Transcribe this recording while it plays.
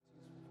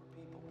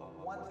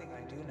thing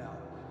I do know.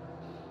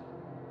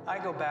 I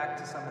go back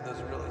to some of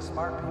those really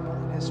smart people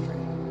in history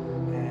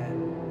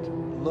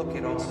and look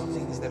at all the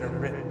things that are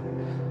written.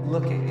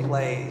 Look at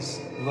plays,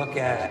 look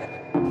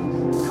at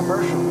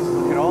commercials,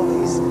 look at all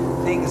these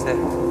things that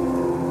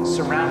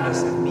surround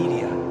us in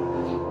media,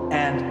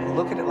 and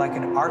look at it like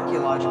an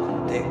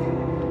archaeological dig.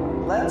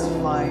 Let's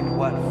find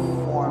what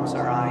forms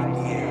our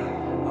idea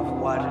of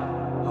what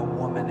a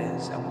woman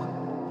is and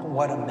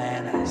what a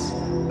man is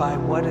by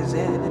what is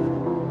in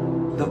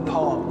the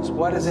poems.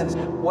 What are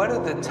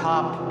the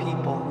top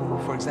people who,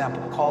 for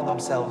example, call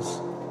themselves,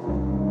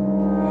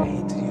 I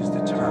hate to use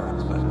the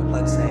terms, but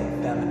let's say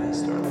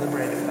feminist or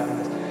liberated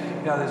feminist.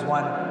 You know, there's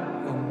one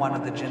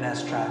of the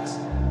Jeunesse tracks.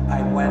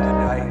 I went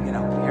and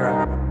here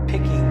I'm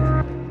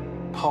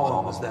picking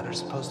poems that are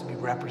supposed to be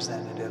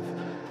representative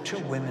to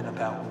women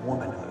about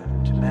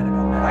womanhood, to men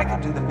about men. I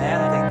can do the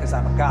man thing because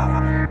I'm a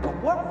guy, but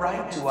what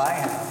right do I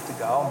have to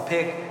go and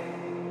pick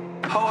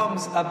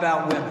poems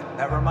about women?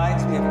 That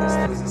reminds me of this.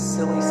 There was a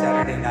silly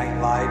Saturday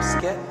Night Live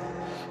skit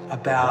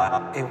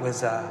about, it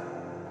was a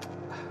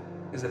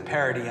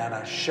parody on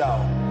a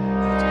show.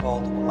 It's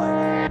called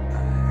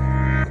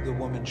The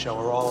Woman Show,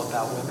 or All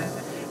About Women.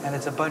 And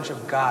it's a bunch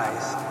of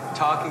guys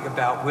talking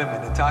about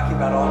women and talking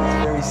about all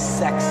these very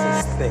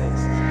sexist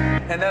things.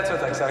 And that's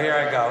what's like, so here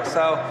I go.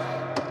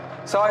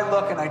 So I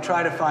look and I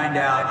try to find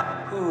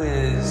out who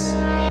is,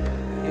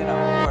 who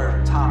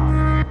are top,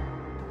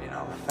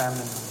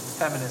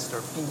 feminist or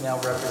female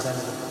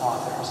representative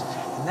authors.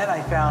 And then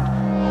I found a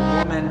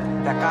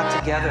woman that got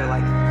together,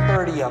 like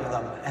 30 of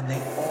them, and they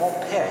all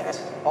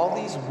picked, all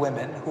these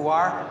women who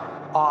are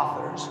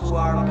authors, who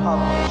are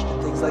published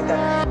and things like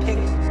that,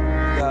 picked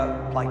the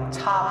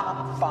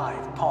top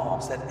 5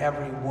 poems that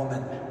every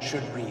woman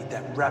should read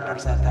that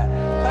represent that.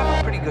 That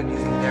was pretty good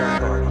using their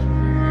authority.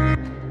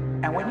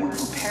 And when you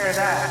compare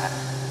that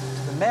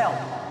to the male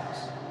poems,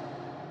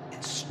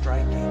 it's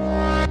striking.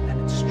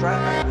 And it's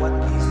striking what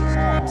these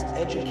poems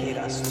educate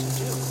us to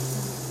do.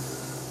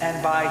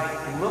 And by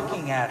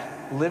looking at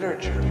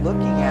literature,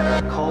 looking at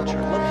our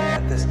culture, looking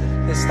at this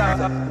stuff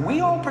that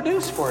we all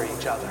produce for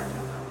each other,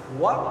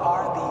 what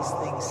are these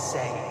things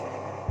saying?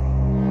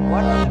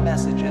 What are the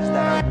messages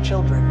that our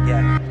children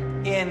get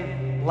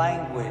in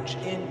language,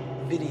 in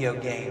video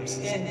games,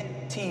 in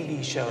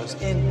TV shows,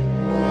 in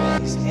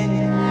movies, in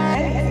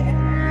anything?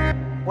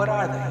 What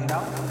are they,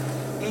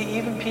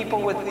 Even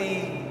people with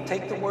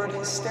take the word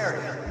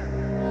hysteria.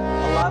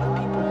 A lot of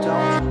people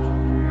don't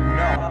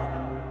know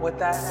what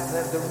the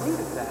root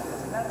of that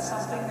is. And that's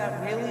something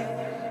that really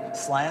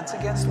slants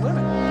against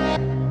women.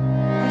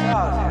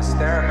 Oh, it's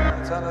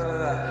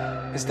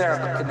hysterical.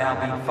 Hysterical can now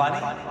be funny.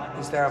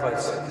 Hysterical,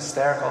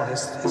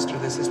 history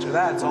this, history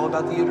that. It's all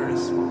about the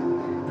uterus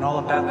and all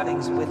about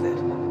things with it.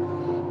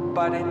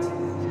 But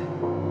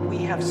we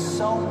have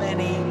so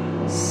many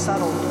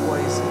subtle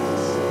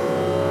poisons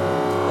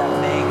that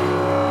make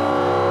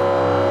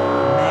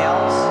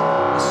males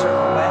a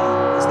certain way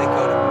as they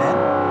go to men,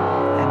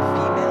 and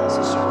females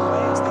a certain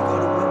way as they go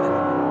to women.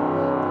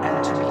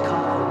 And to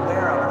become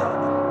aware of them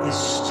is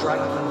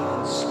striking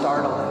and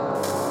startling.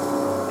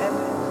 And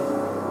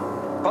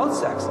both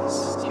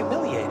sexes,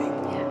 humiliating.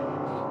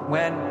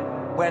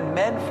 When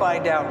men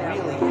find out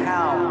really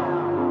how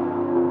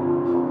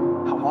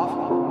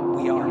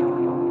awful we are,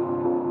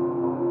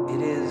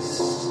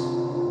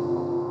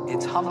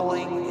 it's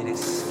humbling, it is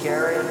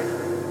scary,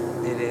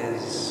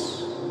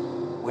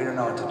 we don't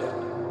know what to do.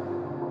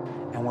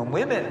 And when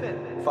women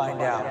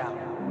find out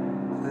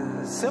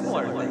the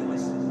similar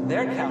things,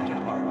 their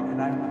counterpart,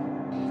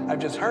 and I've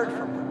just heard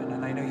from women,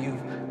 and I know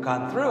you've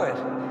gone through it,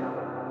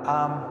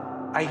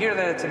 I hear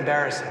that it's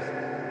embarrassing.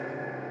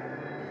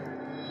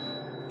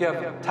 You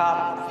have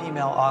top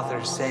female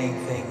authors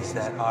saying things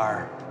that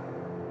are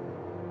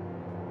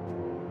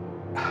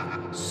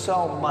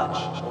so much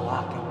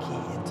lock and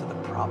key into the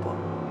problem.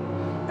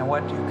 And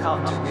what you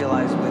come to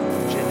realize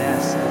with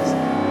Jeunesse is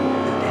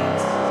the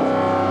dance.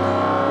 And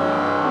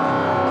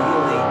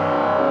ideally,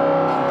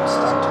 people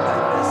start to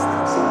divest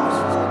themselves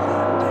from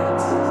that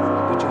dance.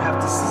 But you have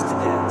to see the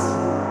dance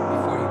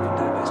before you can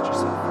divest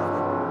yourself from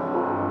it.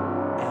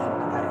 And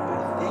I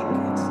think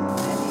it's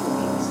many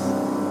weeks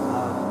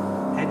of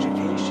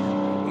education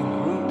in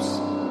groups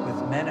with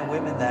men and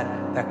women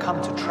that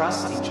come to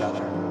trust each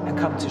other and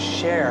come to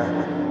share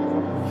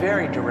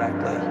very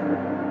directly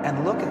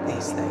and look at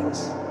these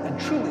things and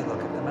truly look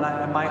at them.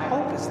 And my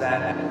hope is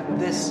that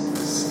this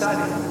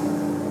study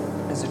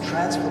is a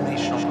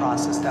transformational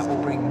process that will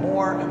bring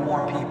more and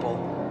more people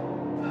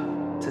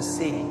to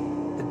see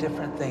the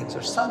different things,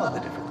 or some of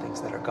the different things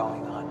that are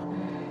going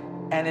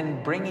on. And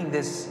in bringing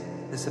this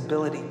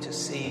ability to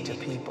see to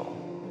people,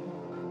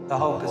 the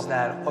hope is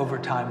that over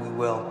time we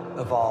will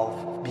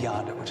evolve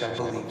beyond it, which I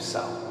believe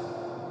so.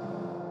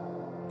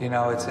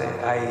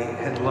 I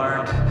had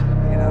learned,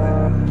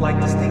 like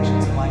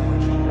distinctions in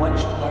language.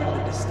 Once you learn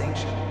the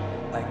distinction,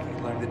 like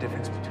you learn the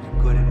difference between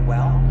good and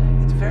well,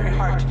 it's very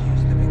hard to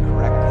use them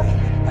incorrectly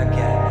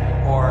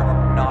again, or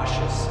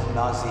nauseous,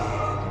 nauseated.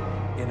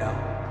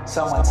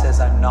 Someone says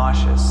I'm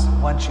nauseous.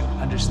 Once you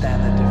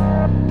understand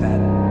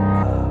that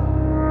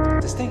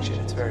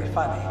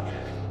funny.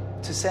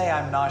 To say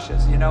I'm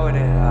nauseous, you know what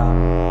it if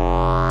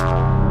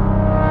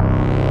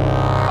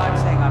I'm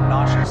saying I'm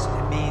nauseous,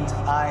 it means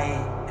I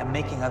am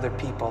making other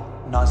people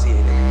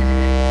nauseated.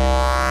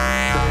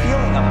 The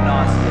feeling of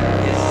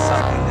nausea is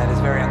something that is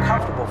very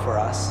uncomfortable for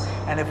us,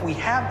 and if we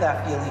have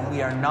that feeling,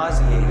 we are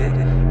nauseated.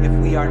 If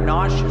we are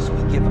nauseous,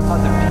 we give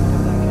other people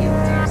that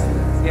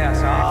feeling. Yeah,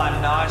 so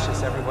I'm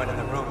nauseous, everyone in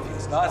the room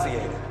feels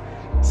nauseated.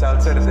 So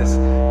it's sort of this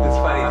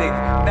funny thing.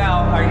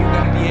 Now, are you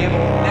going to be able,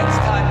 next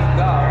time you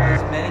go,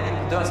 as many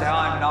people don't say, oh,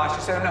 I'm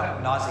nauseous, or no,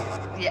 nauseated.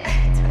 Yeah,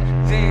 totally.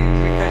 See,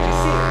 because you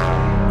see it.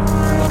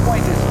 And the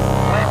point is,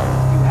 when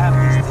you have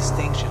these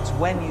distinctions,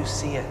 when you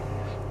see it,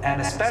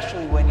 and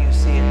especially when you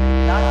see it,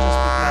 not just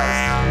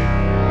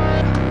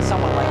because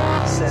someone like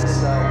me says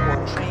so,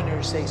 or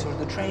trainers say so, or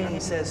the training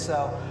says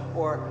so,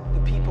 or the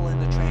people in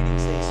the training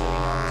say so,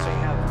 so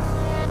you have a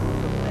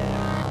group of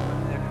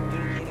men, they're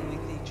communicating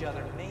with each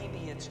other.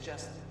 Maybe it's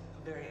just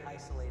very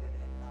isolated.